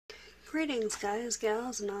Greetings guys,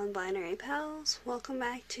 gals, and non-binary pals. Welcome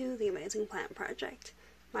back to the Amazing Plant Project.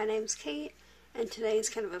 My name's Kate, and today's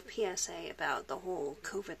kind of a PSA about the whole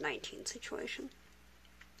COVID-19 situation.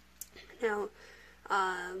 Now,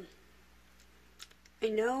 I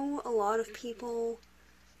know a lot of people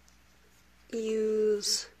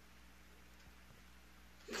use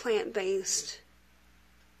plant-based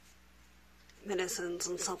medicines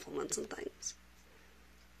and supplements and things.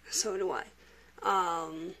 So do I.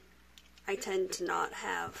 I tend to not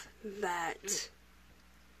have that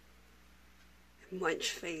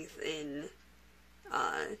much faith in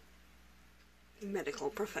medical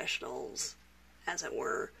professionals, as it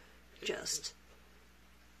were, just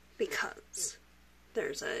because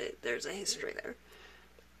there's a history there.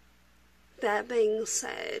 That being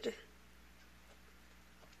said,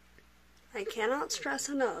 I cannot stress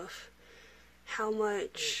enough how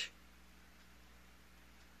much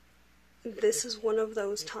this is one of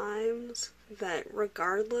those times that,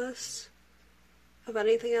 regardless of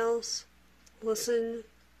anything else, listen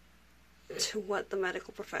to what the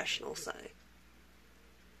medical professionals say.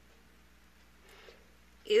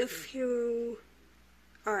 If you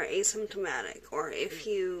are asymptomatic, or if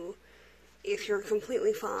you're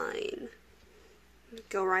completely fine,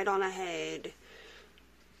 go right on ahead,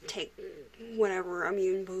 take whatever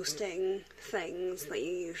immune boosting things that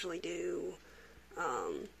you usually do.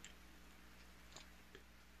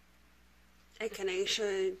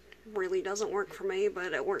 Echinacea really doesn't work for me,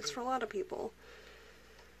 but it works for a lot of people.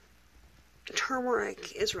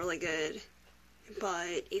 Turmeric is really good,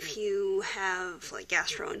 but if you have like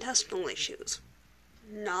gastrointestinal issues,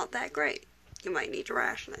 not that great. You might need to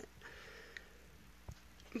ration it.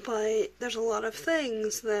 But there's a lot of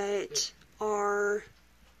things that are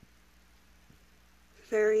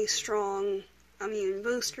very strong immune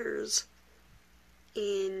boosters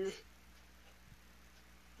in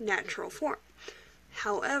natural form.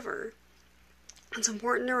 However, it's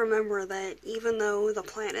important to remember that even though the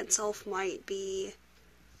plant itself might be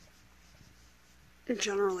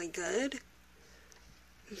generally good,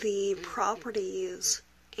 the properties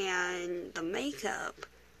and the makeup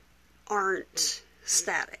aren't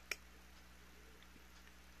static.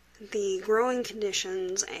 The growing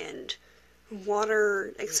conditions and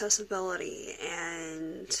water accessibility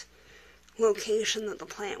and location that the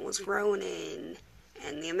plant was grown in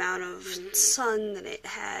and the amount of sun that it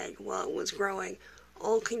had while it was growing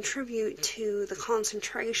all contribute to the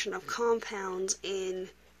concentration of compounds in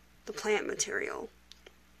the plant material.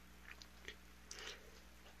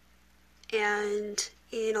 And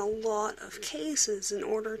in a lot of cases, in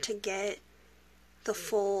order to get the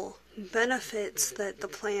full benefits that the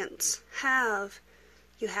plants have,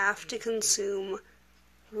 you have to consume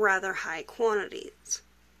rather high quantities.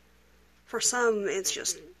 For some, it's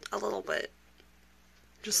just a little bit.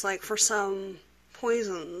 Just like for some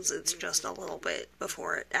poisons, it's just a little bit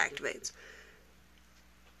before it activates.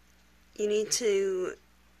 You need to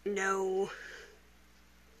know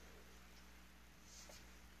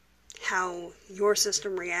how your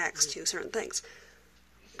system reacts to certain things.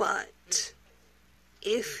 But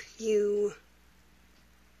if you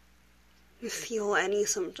feel any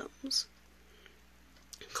symptoms,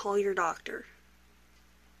 call your doctor.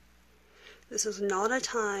 This is not a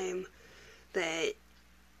time that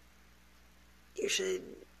you should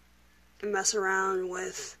mess around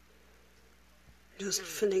with just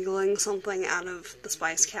finagling something out of the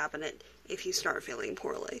spice cabinet if you start feeling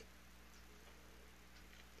poorly.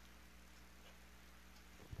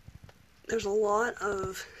 There's a lot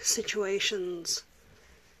of situations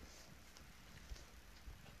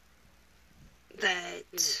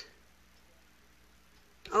that,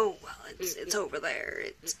 oh, well, it's over there,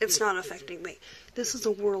 it's not affecting me. This is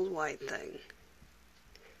a worldwide thing.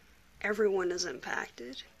 Everyone is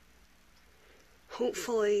impacted.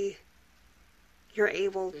 Hopefully, you're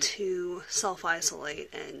able to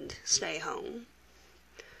self-isolate and stay home.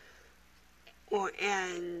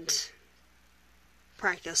 And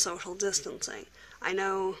practice social distancing. I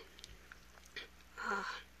know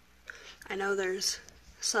there's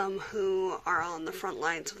some who are on the front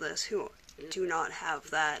lines of this who do not have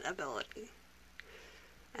that ability.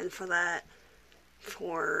 And for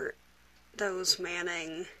those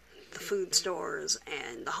manning the food stores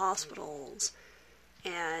and the hospitals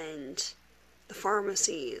and the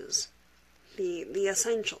pharmacies, the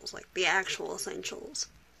essentials, like the actual essentials,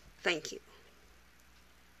 thank you.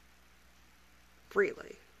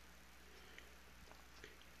 Really.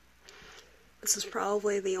 This is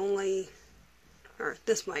probably the only, or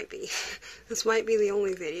this might be the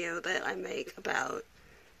only video that I make about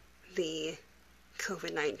the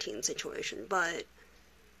COVID-19 situation, but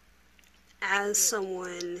as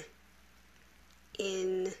someone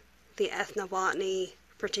in the ethnobotany,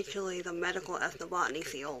 particularly the medical ethnobotany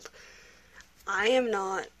field. I am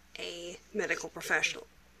not a medical professional.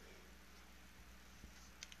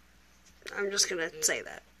 I'm just going to say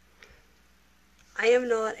that. I am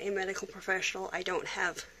not a medical professional. I don't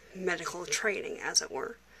have medical training, as it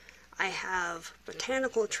were. I have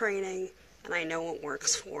botanical training, and I know what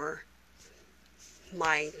works for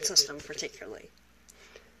my system particularly.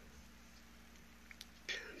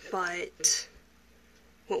 But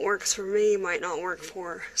what works for me might not work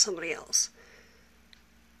for somebody else.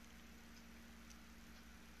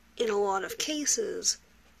 In a lot of cases,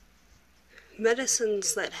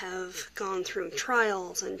 medicines that have gone through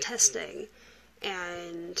trials and testing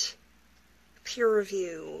and peer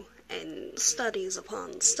review and studies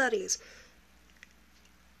upon studies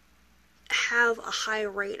have a high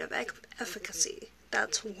rate of efficacy.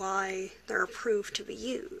 That's why they're approved to be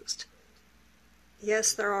used.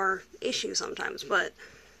 Yes, there are issues sometimes, but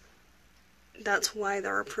that's why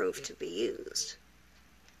they're approved to be used.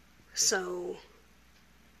 So,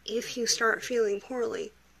 if you start feeling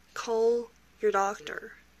poorly, call your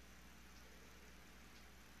doctor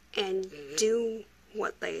and do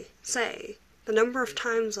what they say. The number of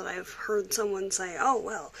times that I've heard someone say, oh,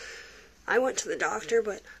 well, I went to the doctor,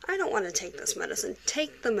 but I don't want to take this medicine.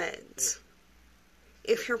 Take the meds.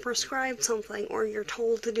 If you're prescribed something or you're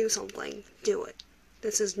told to do something, do it.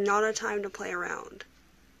 This is not a time to play around.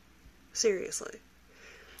 Seriously.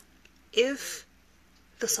 If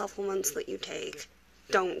the supplements that you take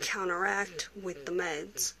don't counteract with the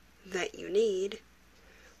meds that you need,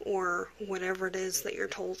 or whatever it is that you're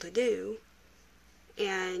told to do,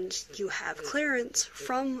 and you have clearance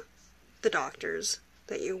from the doctors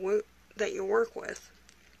that you work with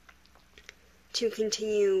to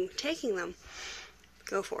continue taking them,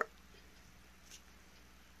 go for it.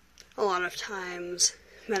 A lot of times,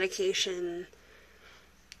 medication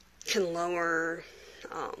can lower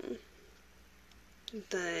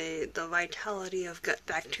the vitality of gut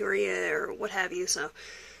bacteria or what have you, so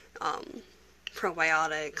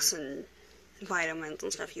probiotics and vitamins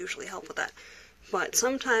and stuff usually help with that. But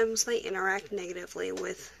sometimes they interact negatively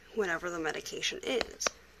with whatever the medication is.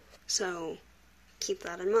 So keep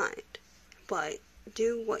that in mind. But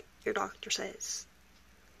do what your doctor says.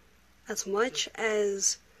 As much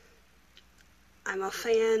as I'm a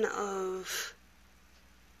fan of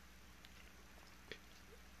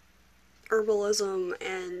herbalism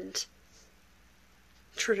and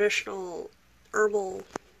traditional herbal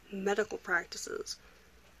medical practices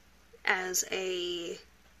as a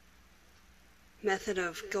method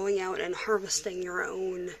of going out and harvesting your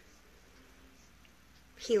own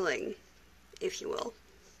healing, if you will.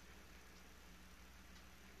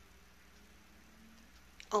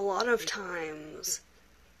 A lot of times,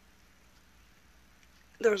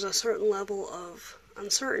 there's a certain level of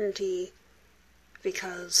uncertainty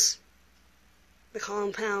because the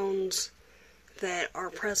compounds that are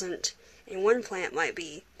present in one plant might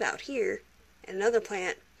be about here, and another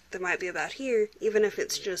plant that might be about here, even if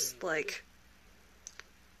it's just like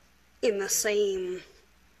in the same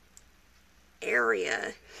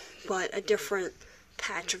area, but a different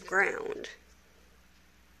patch of ground.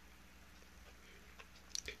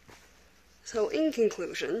 So in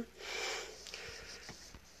conclusion,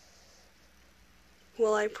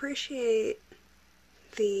 while I appreciate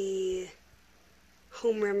the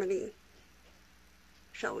home remedy,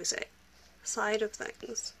 shall we say, side of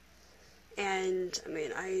things, and I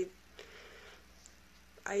mean,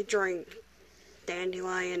 I drink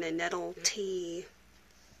dandelion and nettle tea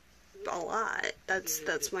a lot.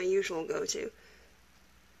 That's my usual go-to.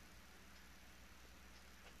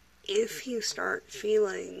 If you start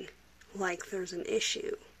feeling like there's an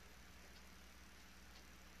issue,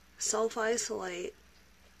 self-isolate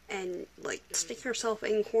and stick yourself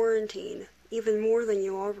in quarantine even more than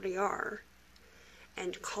you already are,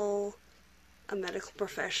 and call a medical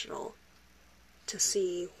professional to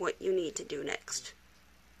see what you need to do next.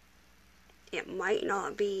 It might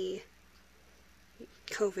not be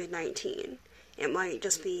COVID-19. It might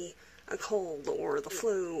just be a cold or the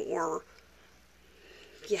flu, or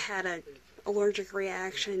you had an allergic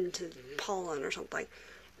reaction to pollen or something,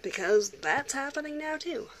 because that's happening now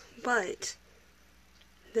too. But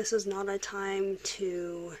this is not a time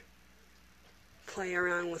to play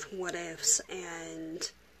around with what ifs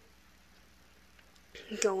and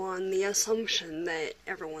go on the assumption that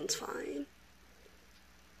everyone's fine.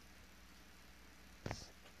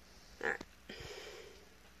 Alright.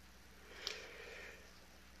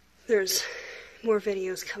 There's more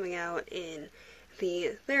videos coming out in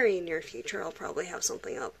the very near future. I'll probably have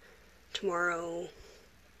something up tomorrow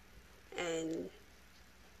and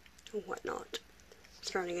whatnot.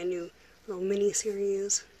 starting a new little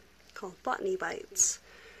mini-series called Botany Bites.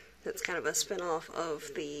 That's kind of a spin-off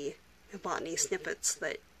of the botany snippets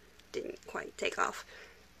that didn't quite take off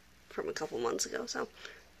from a couple months ago, so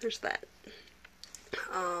there's that.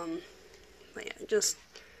 But yeah, just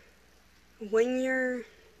when you're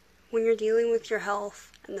dealing with your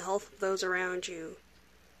health and the health of those around you,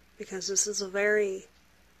 because this is a very,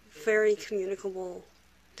 very communicable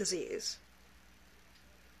disease.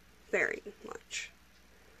 Very much.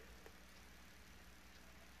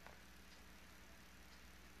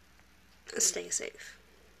 Stay safe.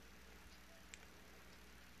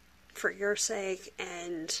 For your sake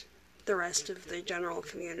and the rest of the general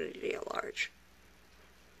community at large.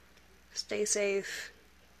 Stay safe.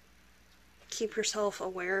 Keep yourself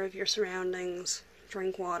aware of your surroundings.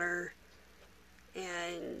 Drink water.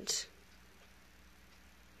 And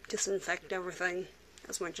disinfect everything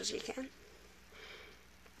as much as you can.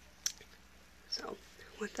 So,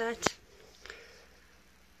 with that,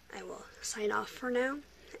 I will sign off for now.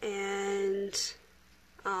 And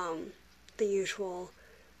the usual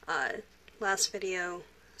last video,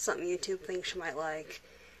 something YouTube thinks you might like,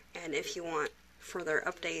 and if you want further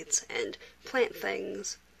updates and plant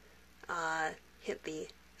things, hit the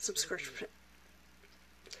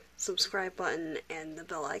subscribe button and the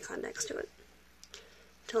bell icon next to it.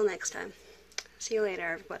 Till next time. See you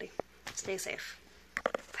later, everybody. Stay safe.